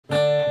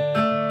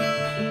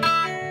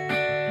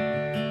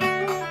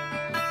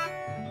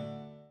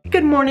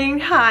Good morning.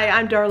 Hi,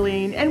 I'm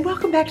Darlene and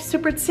welcome back to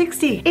Super at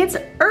 60. It's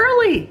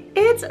early.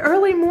 It's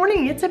early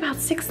morning. It's about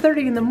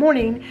 6:30 in the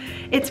morning.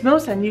 It's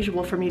most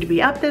unusual for me to be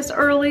up this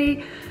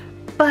early,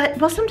 but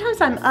well,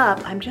 sometimes I'm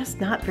up. I'm just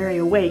not very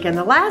awake, and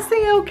the last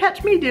thing it'll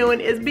catch me doing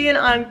is being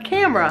on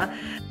camera.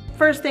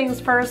 First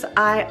things first,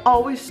 I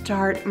always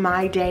start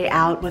my day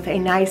out with a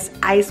nice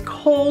ice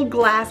cold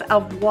glass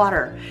of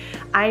water.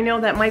 I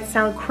know that might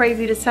sound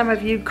crazy to some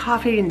of you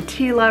coffee and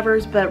tea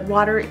lovers, but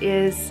water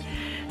is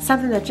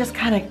something that just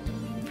kind of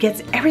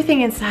gets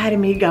everything inside of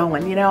me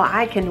going. You know,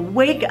 I can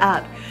wake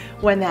up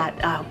when that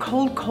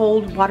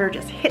cold water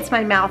just hits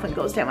my mouth and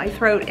goes down my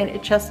throat, and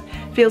it just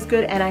feels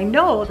good, and I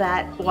know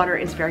that water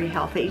is very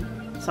healthy.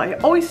 So I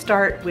always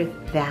start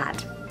with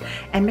that.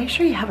 And make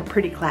sure you have a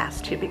pretty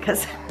glass too,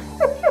 because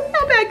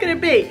how bad could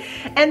it be?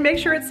 And make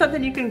sure it's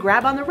something you can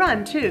grab on the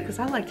run too, because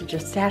I like to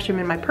just stash them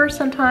in my purse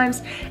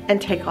sometimes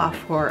and take off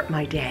for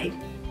my day.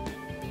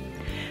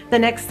 The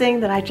next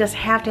thing that I just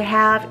have to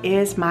have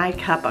is my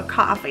cup of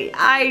coffee.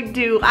 I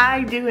do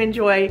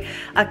enjoy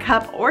a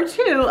cup or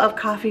two of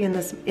coffee in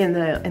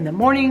the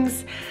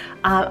mornings.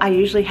 I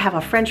usually have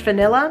a French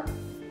vanilla,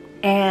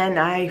 and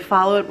I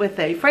follow it with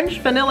a French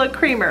vanilla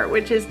creamer,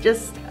 which is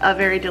just a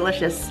very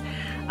delicious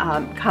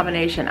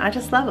combination. I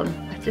just love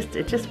them.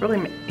 It just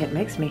really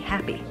makes me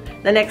happy.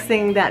 The next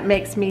thing that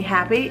makes me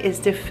happy is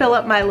to fill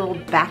up my little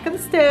back of the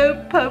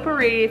stove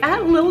potpourri.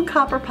 That little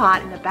copper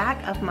pot in the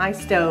back of my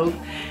stove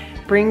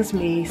brings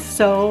me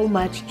so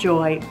much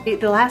joy.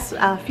 The last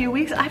few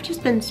weeks, I've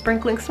just been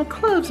sprinkling some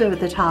cloves over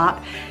the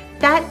top.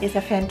 That is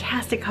a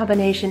fantastic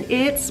combination.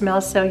 It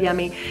smells so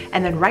yummy.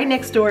 And then right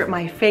next door,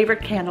 my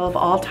favorite candle of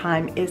all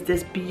time is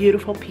this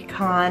beautiful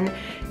pecan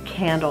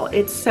candle.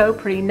 It's so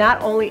pretty.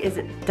 Not only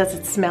does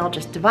it smell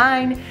just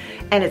divine,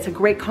 and it's a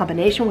great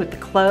combination with the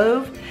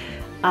clove,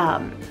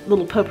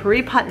 little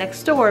potpourri pot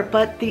next door,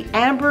 but the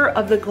amber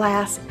of the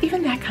glass,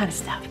 even that kind of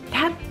stuff,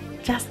 that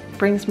just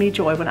brings me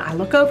joy. When I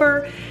look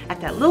over at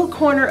that little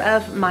corner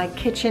of my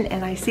kitchen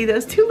and I see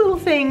those two little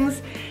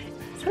things,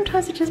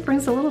 sometimes it just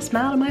brings a little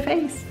smile to my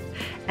face.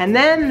 And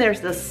then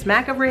there's the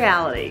smack of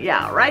reality.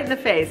 Yeah, right in the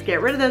face.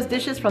 Get rid of those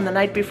dishes from the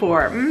night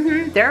before.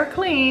 They're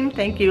clean,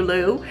 thank you,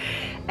 Lou.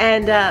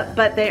 And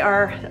but they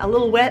are a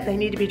little wet. They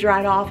need to be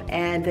dried off,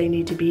 and they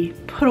need to be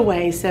put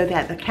away so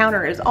that the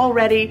counter is all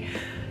ready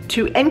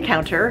to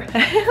encounter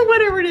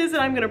whatever it is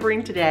that I'm gonna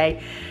bring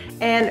today.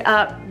 And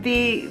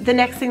the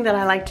next thing that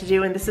I like to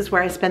do, and this is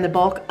where I spend the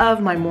bulk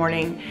of my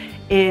morning,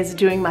 is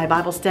doing my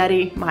Bible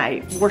study,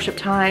 my worship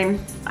time.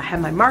 I have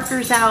my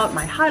markers out,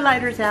 my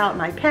highlighters out,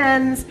 my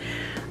pens,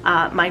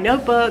 my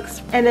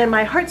notebooks, and then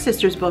my Heart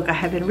Sisters book. I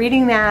have been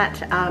reading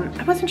that.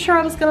 I wasn't sure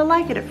I was gonna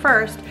like it at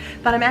first,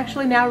 but I'm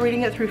actually now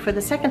reading it through for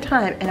the second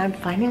time, and I'm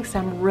finding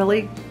some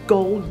really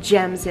gold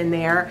gems in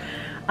there.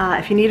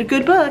 If you need a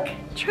good book,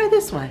 try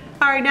this one.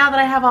 All right, now that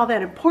I have all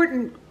that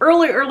important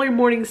early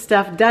morning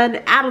stuff done,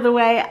 out of the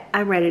way,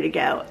 I'm ready to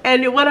go.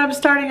 And what I'm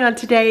starting on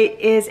today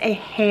is a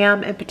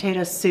ham and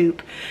potato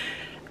soup.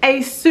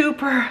 A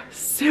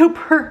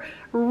super,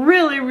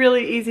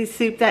 really easy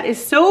soup that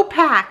is so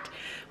packed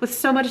with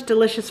so much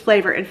delicious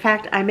flavor. In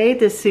fact, I made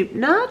this soup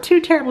not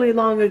too terribly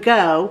long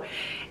ago,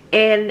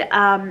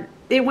 and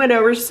it went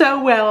over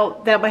so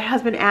well that my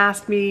husband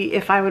asked me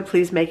if I would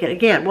please make it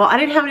again. Well, I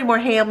didn't have any more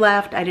ham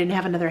left. I didn't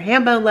have another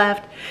ham bone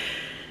left.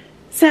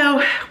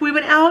 So we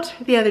went out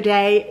the other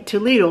day to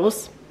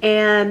Lidl's,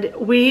 and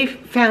we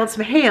found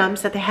some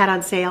hams that they had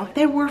on sale.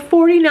 They were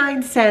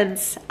 49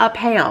 cents a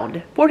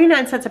pound.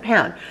 49 cents a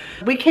pound.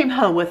 We came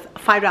home with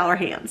 $5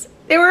 hams.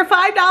 They were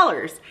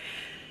 $5.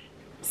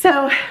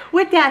 So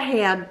with that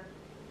ham,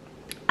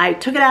 I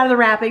took it out of the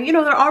wrapping. You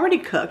know, they're already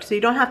cooked, so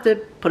you don't have to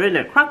put it in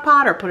a crock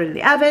pot or put it in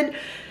the oven.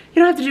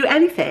 You don't have to do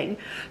anything.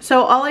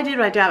 So all I did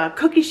was I got a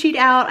cookie sheet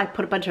out. I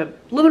put a bunch of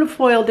aluminum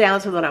foil down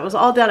so that I was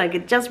all done. I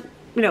could just,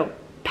 you know,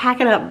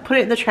 pack it up and put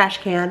it in the trash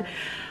can.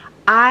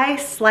 I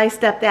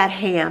sliced up that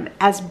ham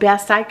as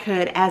best I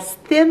could, as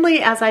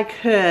thinly as I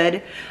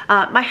could.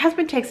 My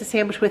husband takes a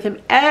sandwich with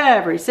him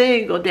every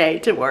single day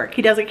to work.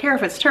 He doesn't care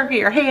if it's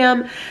turkey or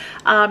ham.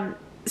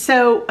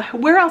 So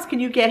where else can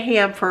you get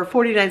ham for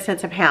 49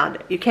 cents a pound?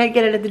 You can't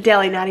get it at the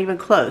deli, not even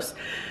close.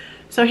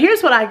 So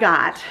here's what I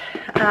got.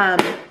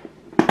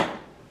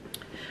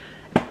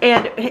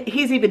 And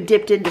he's even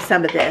dipped into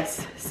some of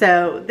this.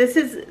 So this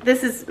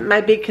is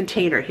my big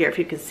container here, if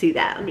you can see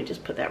that. Let me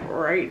just put that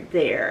right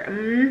there.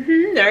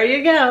 There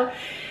you go.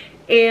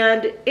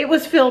 And it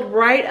was filled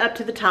right up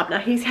to the top. Now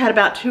he's had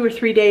about 2 or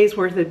 3 days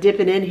worth of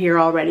dipping in here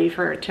already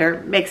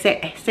to make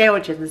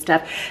sandwiches and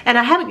stuff. And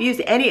I haven't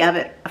used any of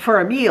it for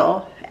a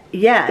meal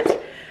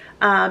yet.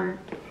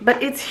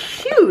 But it's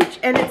huge,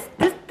 and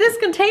this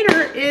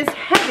container is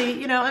heavy.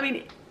 You know, I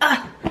mean,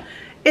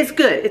 it's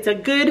good. It's a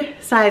good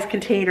size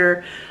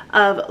container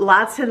of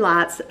lots and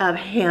lots of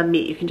ham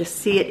meat. You can just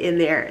see it in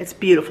there. It's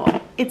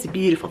beautiful. It's a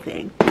beautiful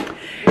thing.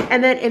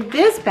 And then in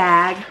this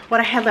bag, what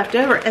I had left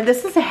over, and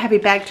this is a heavy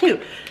bag too.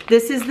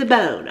 This is the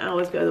bone. I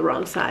always go the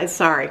wrong size.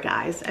 Sorry,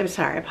 guys. I'm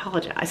sorry. I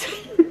apologize.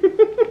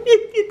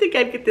 You'd think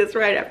I'd get this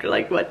right after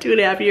like, what,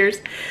 2.5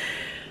 years?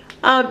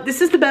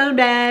 This is the bone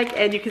bag,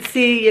 and you can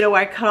see, you know,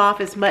 where I cut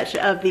off as much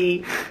of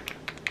the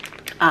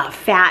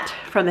fat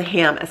from the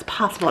ham as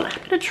possible. And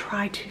I'm gonna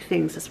try two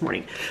things this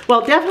morning.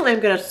 Well, definitely I'm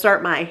gonna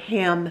start my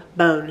ham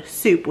bone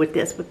soup with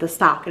this, with the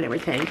stock and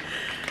everything.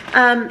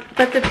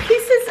 But the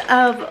pieces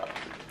of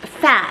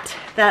fat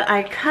that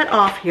I cut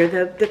off here,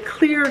 the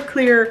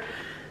clear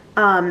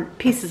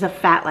pieces of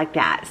fat like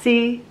that.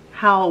 See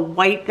how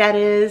white that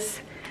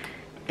is?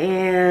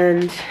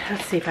 And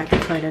let's see if I can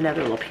find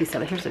another little piece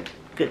of it. Here's a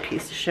good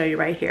piece to show you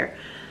right here.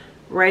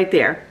 Right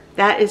there.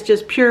 That is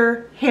just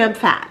pure ham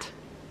fat.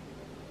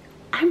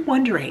 I'm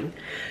wondering,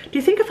 do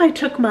you think if I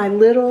took my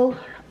little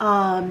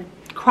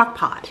crock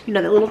pot, you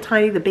know, the little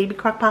tiny, the baby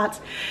crock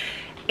pots,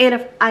 and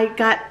if I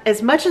got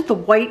as much of the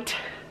white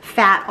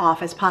fat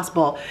off as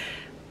possible,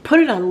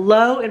 put it on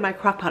low in my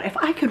crock pot, if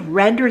I could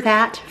render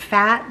that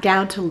fat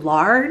down to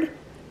lard,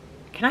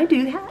 can I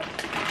do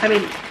that? I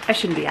mean, I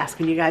shouldn't be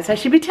asking you guys. I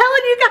should be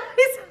telling you guys.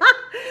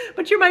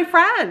 But you're my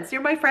friends.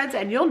 You're my friends,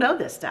 and you'll know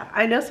this stuff.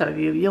 I know some of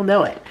you. You'll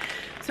know it.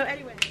 So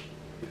anyway.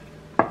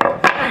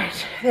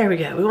 Alright, there we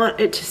go. We want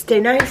it to stay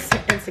nice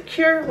and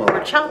secure while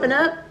we're chopping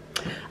up.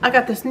 I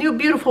got this new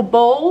beautiful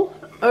bowl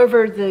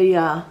over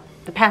the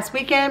past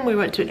weekend. We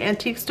went to an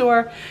antique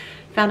store,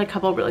 found a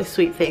couple of really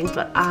sweet things,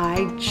 but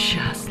I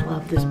just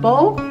love this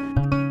bowl.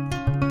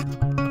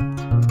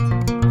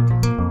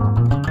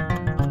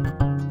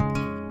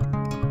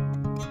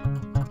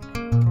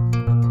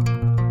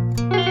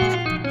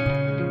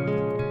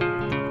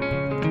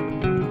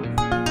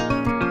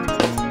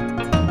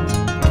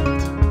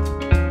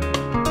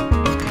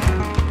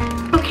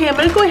 Okay, I'm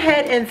gonna go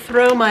ahead and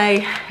throw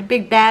my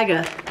big bag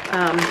of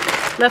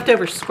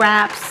leftover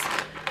scraps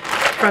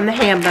from the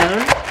ham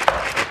bone,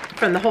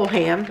 from the whole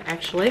ham,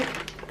 actually.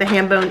 The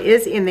ham bone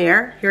is in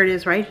there. Here it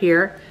is right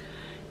here.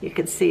 You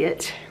can see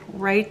it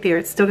right there.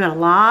 It's still got a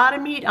lot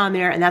of meat on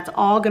there, and that's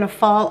all gonna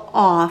fall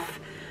off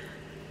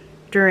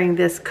during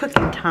this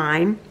cooking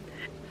time.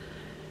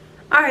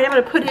 All right, I'm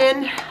gonna put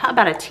in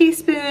about a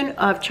teaspoon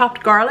of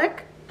chopped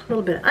garlic, a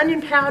little bit of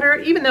onion powder.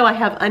 Even though I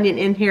have onion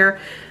in here,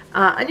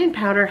 onion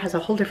powder has a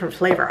whole different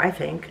flavor, I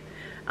think.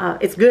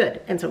 It's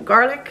good. And some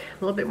garlic,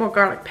 a little bit more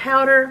garlic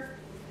powder.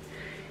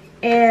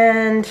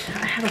 And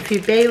I have a few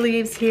bay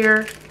leaves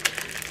here.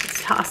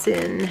 Let's toss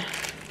in.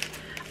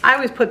 I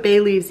always put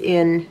bay leaves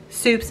in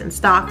soups and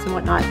stocks and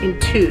whatnot in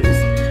twos.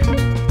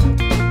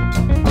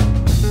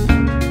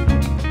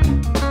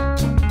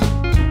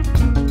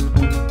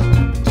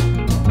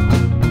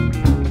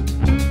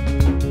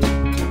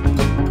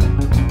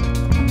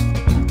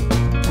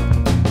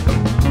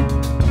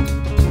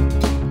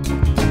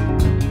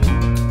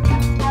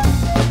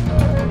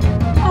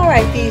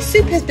 The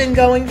soup has been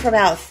going for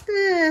about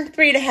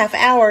 3.5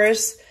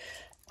 hours.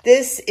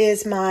 This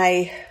is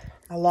my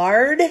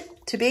lard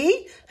to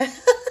be.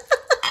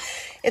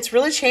 It's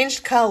really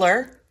changed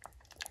color.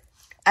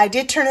 I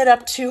did turn it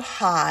up too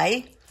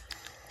high.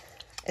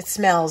 It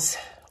smells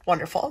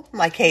wonderful,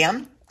 like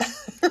ham.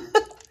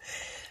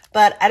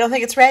 But I don't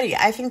think it's ready.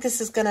 I think this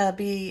is gonna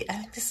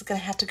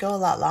have to go a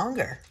lot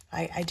longer.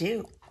 I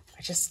do.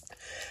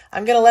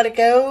 I'm gonna let it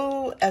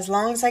go as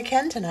long as I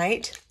can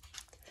tonight.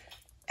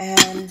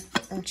 And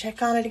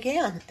check on it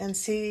again and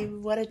see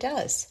what it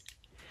does.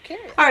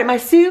 All right, my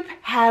soup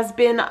has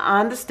been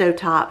on the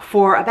stovetop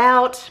for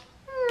about,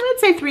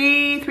 let's say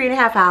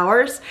 3.5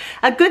 hours,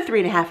 a good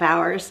 3.5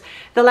 hours.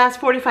 The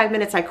last 45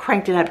 minutes I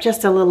cranked it up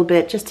just a little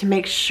bit just to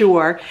make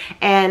sure.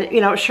 And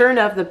you know, sure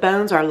enough, the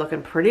bones are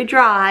looking pretty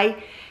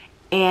dry.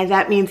 And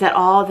that means that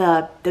all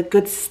the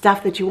good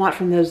stuff that you want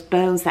from those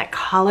bones, that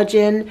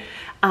collagen,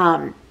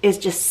 is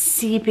just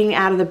seeping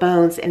out of the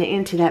bones and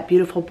into that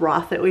beautiful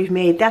broth that we've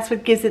made. That's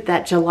what gives it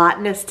that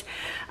gelatinous,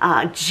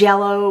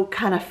 jello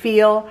kind of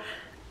feel.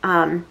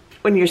 When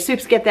your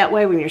soups get that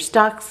way, when your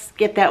stocks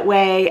get that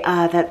way,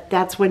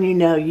 that's when you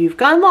know you've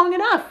gone long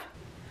enough.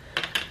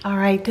 All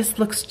right, this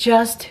looks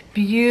just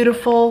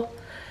beautiful.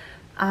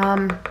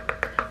 I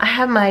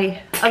have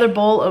my other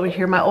bowl over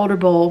here, my older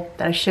bowl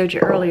that I showed you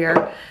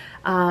earlier.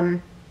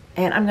 And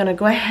I'm gonna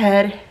go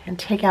ahead and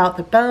take out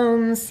the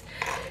bones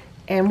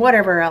and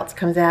whatever else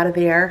comes out of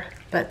there.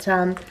 But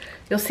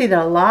you'll see that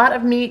a lot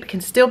of meat can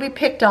still be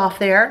picked off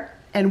there,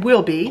 and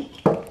will be.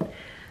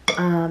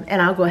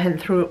 And I'll go ahead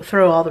and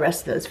throw all the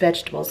rest of those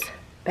vegetables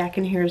back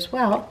in here as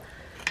well.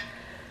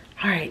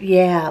 All right,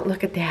 yeah,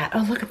 look at that.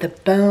 Oh, look at the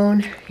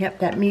bone. Yep,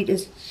 that meat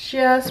is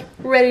just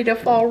ready to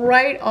fall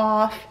right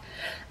off.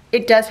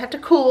 It does have to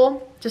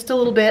cool just a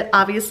little bit,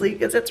 obviously,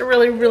 because it's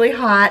really, really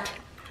hot.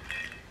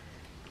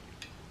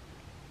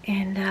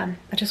 And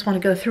I just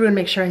want to go through and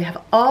make sure I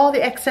have all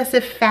the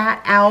excessive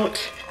fat out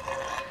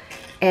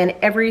and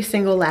every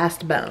single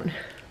last bone.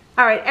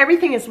 All right,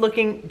 everything is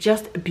looking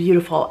just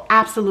beautiful,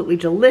 absolutely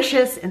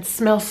delicious, and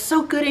smells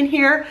so good in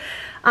here.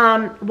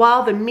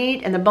 While the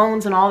meat and the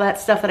bones and all that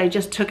stuff that I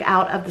just took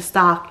out of the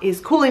stock is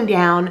cooling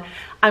down,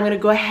 I'm gonna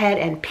go ahead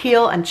and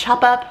peel and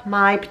chop up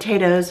my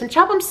potatoes and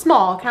chop them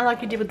small, kind of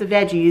like you did with the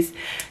veggies,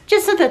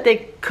 just so that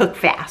they cook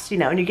fast, you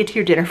know, and you get to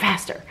your dinner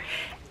faster.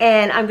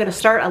 And I'm gonna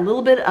start a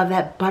little bit of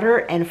that butter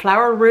and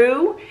flour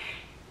roux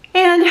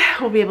And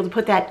we'll be able to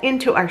put that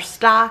into our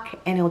stock,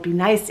 and it'll be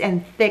nice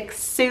and thick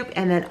soup,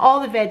 and then all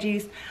the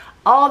veggies,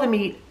 all the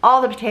meat,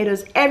 all the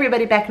potatoes,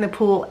 everybody back in the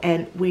pool,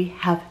 and we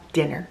have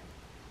dinner.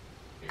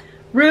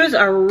 Roux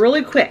are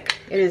really quick.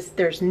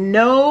 There's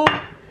no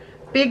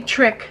big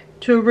trick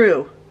to a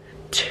roux.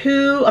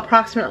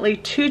 Approximately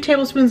 2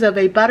 tablespoons of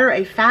a butter,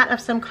 a fat of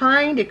some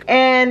kind,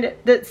 and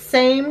the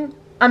same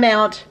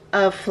amount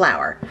of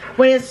flour.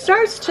 When it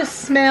starts to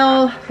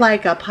smell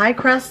like a pie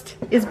crust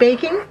is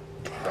baking,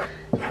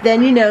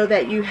 then you know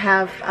that you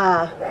have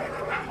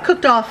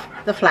cooked off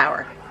the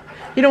flour.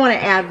 You don't want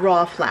to add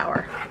raw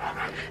flour.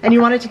 And you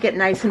want it to get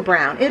nice and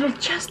brown. It'll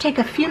just take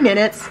a few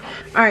minutes.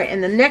 All right,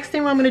 and the next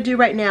thing I'm gonna do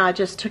right now, I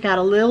just took out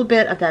a little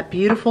bit of that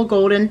beautiful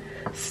golden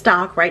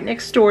stock right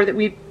next door that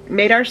we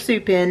made our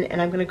soup in,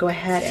 and I'm gonna go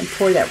ahead and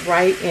pour that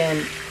right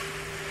in.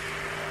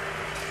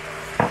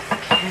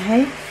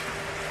 Okay.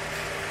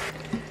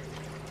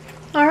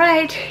 All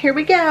right, here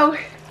we go.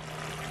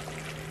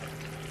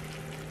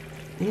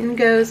 In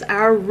goes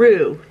our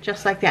roux,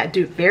 just like that.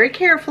 Do it very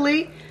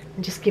carefully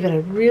and just give it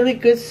a really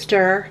good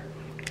stir.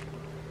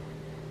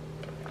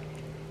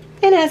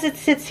 And as it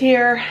sits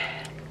here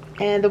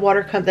and the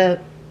water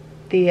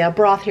the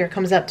broth here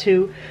comes up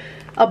to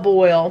a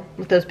boil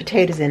with those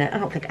potatoes in it. I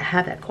don't think I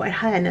have that quite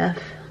high enough.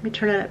 Let me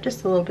turn it up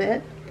just a little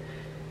bit.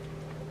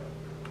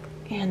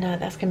 And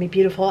that's gonna be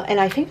beautiful. And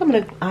I think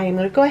I am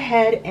gonna go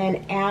ahead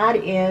and add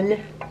in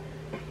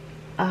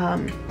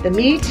the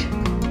meat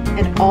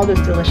and all those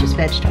delicious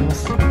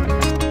vegetables.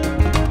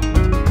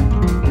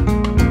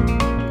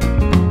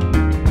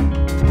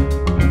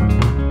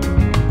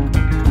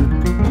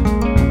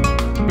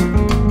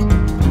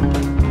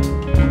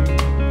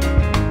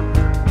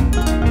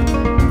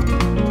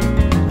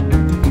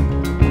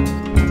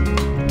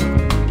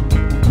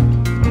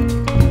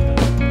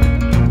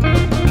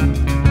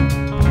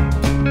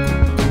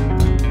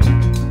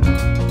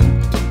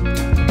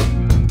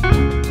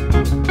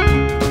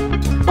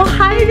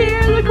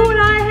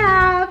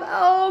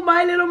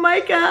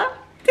 Micah,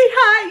 say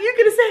hi. You're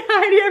gonna say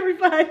hi to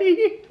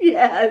everybody.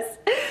 Yes,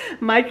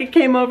 Micah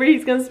came over.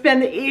 He's gonna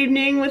spend the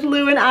evening with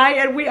Lou and I,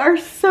 and we are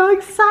so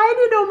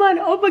excited.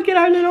 Oh, look at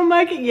our little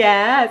Micah.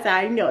 Yes,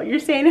 I know. You're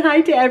saying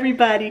hi to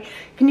everybody.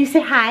 Can you say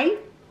hi?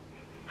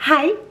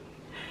 Hi?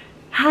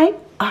 Hi?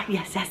 Oh,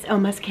 yes, that's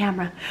Oma's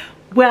camera.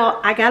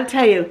 Well, I gotta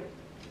tell you,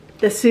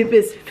 the soup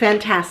is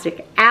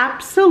fantastic.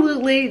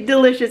 Absolutely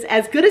delicious.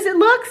 As good as it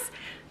looks,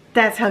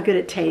 that's how good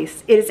it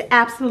tastes. It is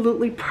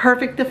absolutely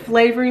perfect. The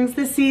flavorings,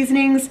 the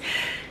seasonings.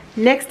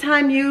 Next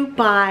time you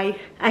buy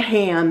a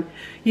ham,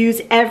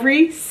 use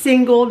every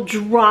single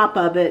drop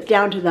of it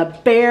down to the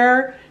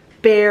bare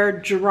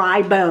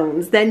dry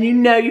bones. Then you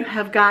know you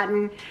have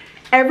gotten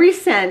every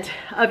cent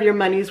of your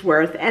money's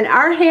worth. And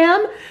our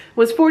ham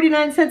was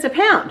 49 cents a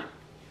pound.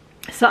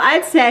 So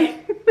I'd say,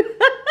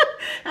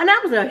 and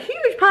that was a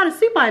huge pot of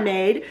soup I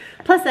made,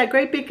 plus that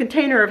great big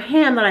container of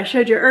ham that I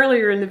showed you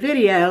earlier in the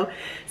video.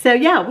 So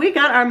yeah, we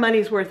got our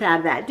money's worth out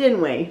of that,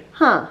 didn't we?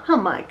 Huh,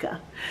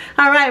 Micah?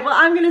 All right, well,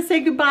 I'm gonna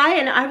say goodbye,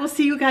 and I will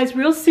see you guys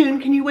real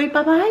soon. Can you wait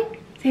bye-bye?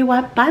 Say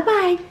what?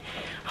 Bye-bye.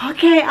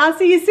 Okay, I'll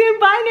see you soon.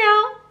 Bye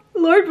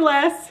now. Lord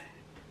bless.